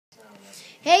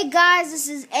Hey guys, this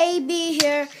is AB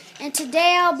here, and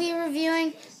today I'll be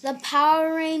reviewing the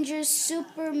Power Rangers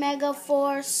Super Mega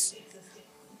Force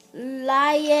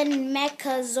Lion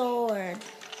Mecha Zord.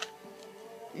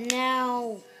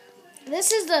 Now,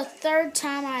 this is the third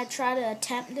time I try to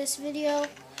attempt this video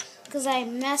because I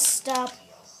messed up.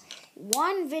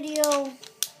 One video,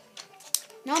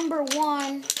 number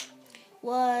one,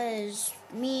 was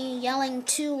me yelling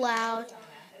too loud.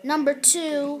 Number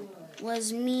two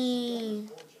was me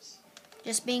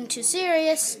just being too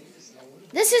serious.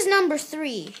 This is number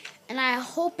three, and I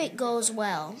hope it goes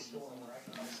well.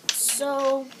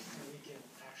 So,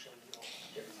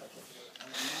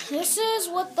 this is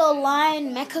what the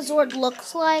Lion Mechazord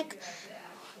looks like.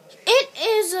 It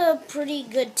is a pretty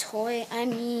good toy. I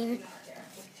mean,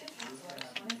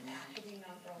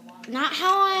 not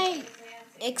how I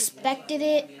expected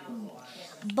it,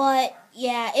 but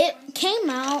yeah, it came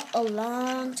out a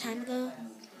long time ago,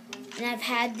 and I've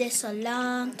had this a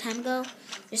long time ago,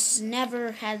 just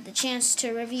never had the chance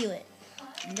to review it,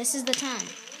 and this is the time.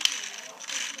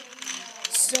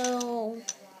 So,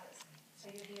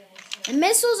 the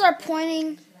missiles are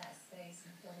pointing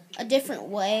a different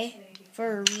way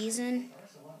for a reason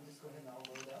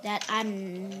that I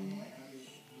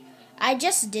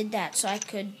just did that so I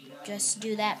could just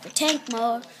do that for tank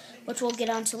mode, which we'll get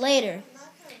onto later.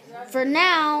 For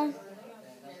now,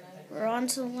 we're on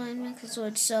to the Lion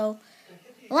Mechazord. So,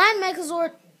 the Lion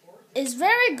Mechazord is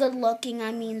very good looking.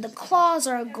 I mean, the claws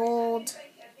are gold.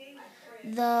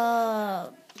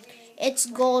 It's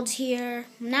gold here.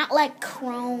 Not like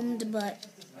chromed, but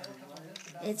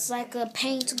it's like a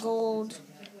paint gold.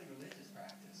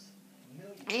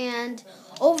 And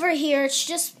over here, it's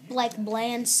just like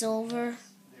bland silver.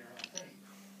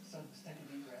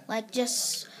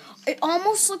 It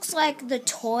almost looks like the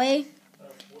toy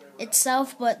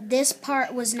itself, but this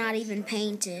part was not even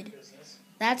painted.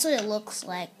 That's what it looks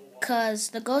like, because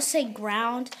the Gosei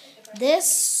ground,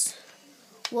 this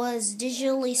was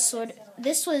digitally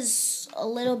this was a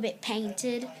little bit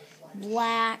painted,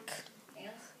 black.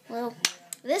 Well,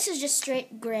 this is just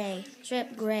straight gray.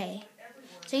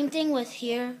 Same thing with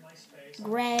here,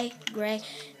 gray.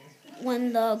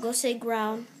 When the Gosei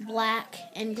ground, black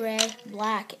and gray.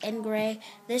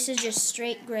 This is just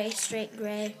straight gray.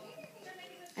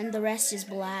 And the rest is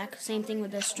black. Same thing with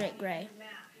the straight gray.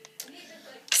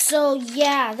 So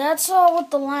yeah, that's all with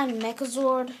the Lion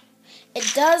Mechazord.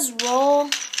 It does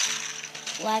roll,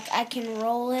 like I can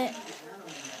roll it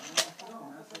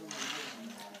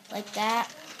like that.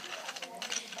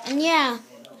 And yeah,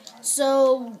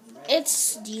 so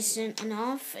it's decent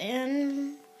enough,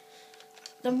 and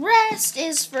the rest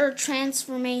is for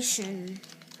transformation.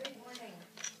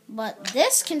 But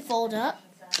this can fold up,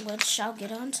 which I'll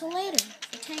get onto later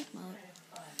for tank mode.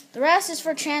 The rest is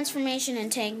for transformation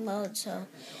and tank mode. So,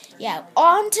 yeah,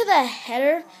 on to the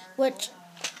header,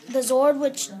 the Zord,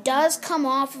 which does come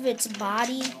off of its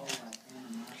body.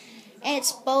 And it's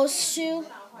supposed to,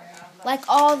 but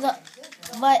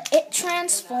it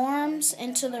transforms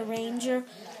into the Ranger.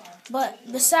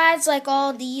 But besides, like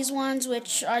all these ones,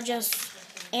 which are just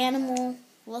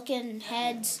animal-looking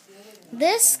heads,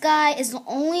 this guy is the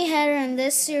only header in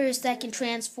this series that can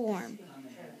transform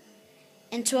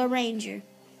into a Ranger.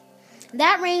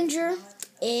 That Ranger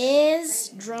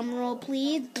is, drumroll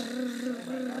please,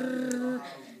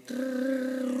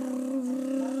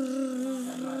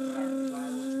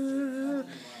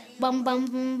 bum bum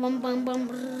bum bum bum bum,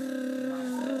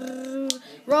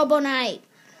 Robo Knight.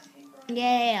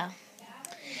 Yeah.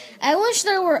 I wish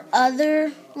there were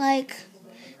other,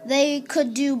 they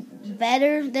could do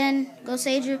better than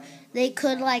Gosei. They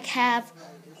could, have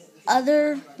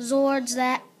other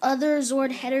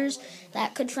Zord headers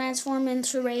that could transform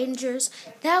into Rangers.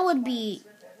 That would be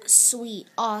sweet,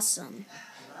 awesome.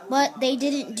 But they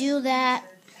didn't do that.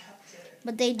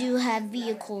 But they do have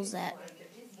vehicles that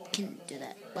can do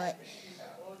that. But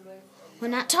we're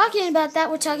not talking about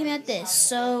that, we're talking about this.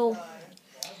 So,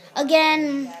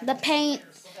 again, the paint.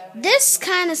 This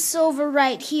kind of silver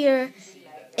right here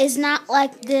is not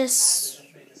like this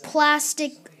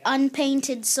plastic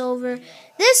unpainted silver.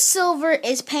 This silver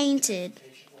is painted.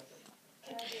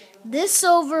 This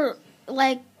silver,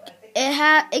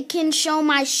 it can show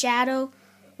my shadow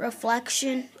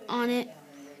reflection on it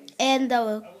and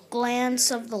the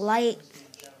glance of the light.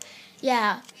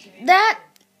 Yeah,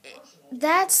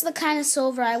 that's the kind of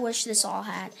silver I wish this all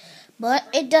had, but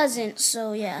it doesn't.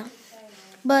 So yeah.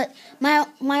 But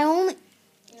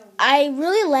I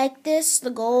really like this,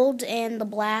 the gold and the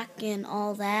black and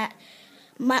all that.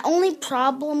 My only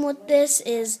problem with this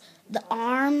is the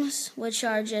arms, which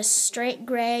are just straight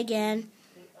gray again,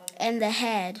 and the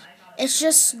head. It's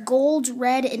just gold,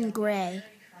 red, and gray.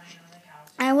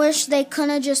 I wish they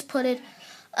could have just put it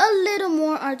a little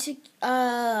more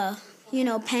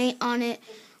paint on it.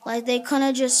 Like they could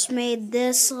have just made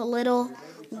this a little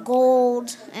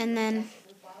gold and then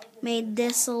made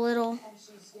this a little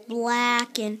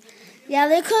black, and yeah,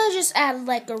 they could have just added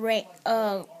like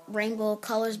a rainbow of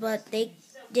colors, but they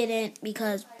didn't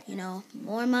because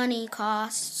more money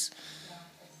costs.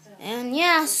 And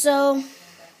yeah, so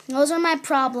those are my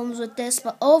problems with this,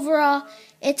 but overall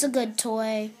it's a good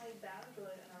toy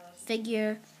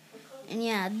figure. And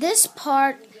yeah, this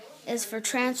part is for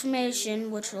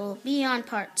transformation, which will be on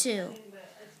part 2.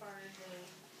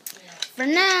 For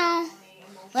now,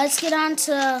 let's get on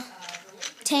to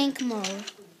tank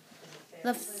mode.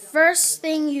 The first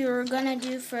thing you're going to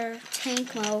do for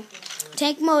tank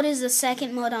mode is the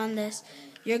second mode on this.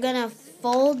 You're going to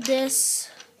fold this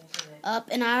up,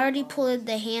 and I already pulled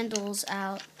the handles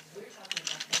out.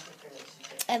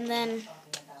 And then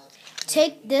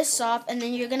take this off, and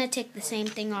then you're going to take the same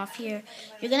thing off here.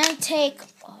 You're going to take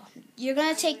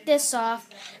this off,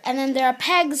 and then there are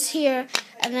pegs here,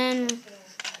 and then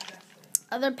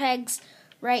other pegs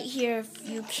right here if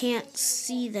you can't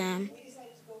see them.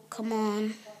 Come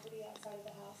on.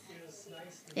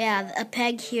 Yeah, a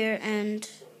peg here and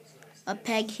a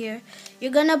peg here.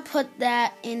 You're going to put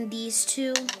that in these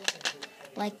two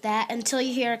like that until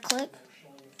you hear a click.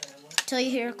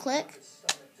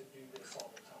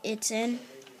 It's in.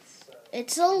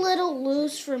 It's a little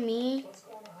loose for me,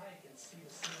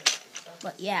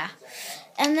 but yeah.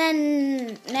 And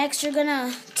then next you're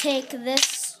gonna take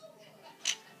this,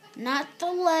 not the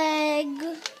leg.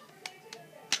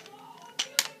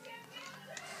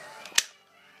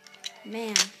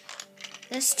 Man,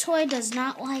 this toy does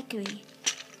not like me.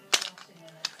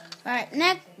 Alright,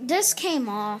 next, this came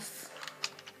off.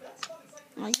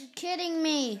 Are you kidding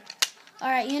me?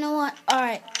 Alright, you know what?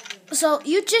 Alright. So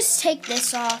you just take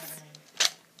this off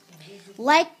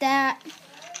like that,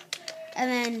 and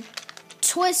then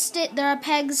twist it. There are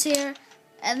pegs here,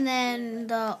 and then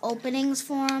the openings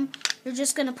for them. You're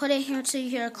just gonna put it here till you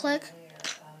hear a click.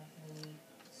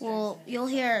 Well, you'll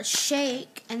hear a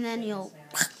shake, and then it'll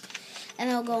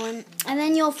go in, and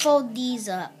then you'll fold these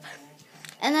up,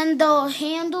 and then the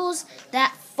handles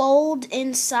that fold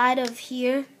inside of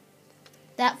here,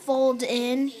 that fold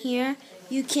in here,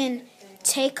 you can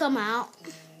take them out.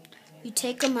 You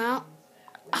take them out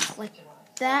like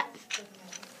that,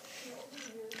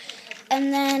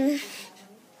 and then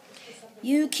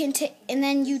you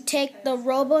take the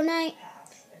Robo Knight.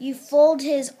 You fold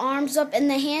his arms up, and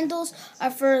the handles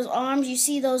are for his arms. You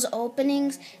see those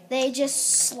openings? They just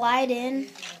slide in,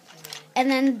 and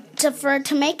then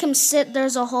to make him sit,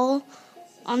 there's a hole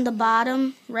on the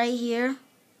bottom right here,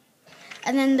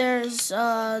 and then there's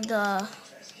the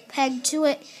peg to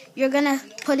it. You're gonna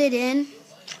put it in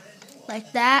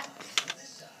like that,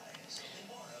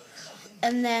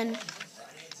 and then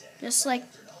just let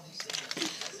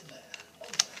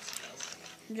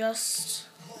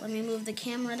me move the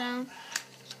camera down,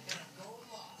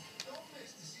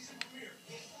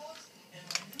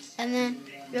 and then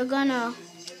you're gonna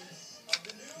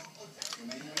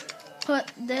put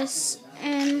this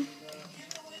in.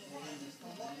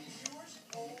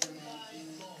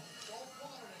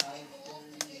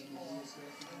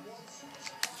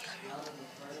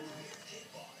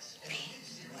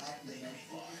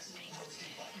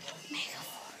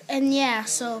 And yeah,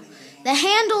 so the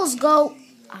handles go,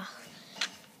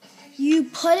 you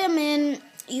put them in,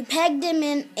 you pegged them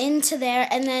into there,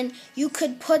 and then you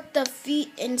could put the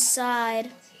feet inside.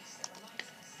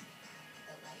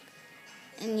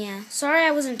 And yeah, sorry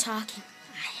I wasn't talking.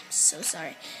 I am so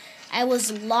sorry. I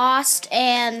was lost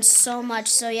and so much.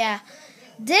 So yeah,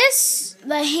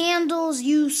 the handles,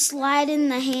 you slide in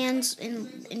the hands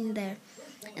in there.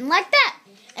 And like that.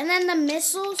 And then the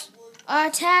missiles are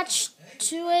attached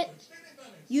to it.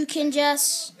 You can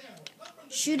just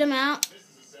shoot them out.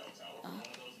 Oh,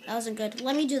 that wasn't good.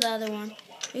 Let me do the other one.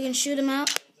 You can shoot them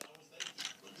out.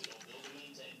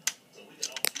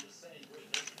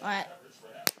 Alright.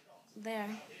 There.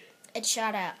 It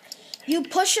shot out. You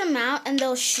push them out and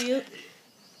they'll shoot.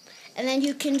 And then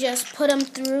you can just put them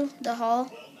through the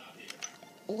hole.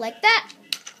 Like that.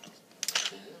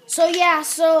 So yeah,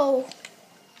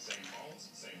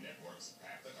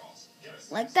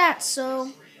 like that.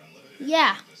 So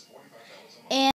yeah.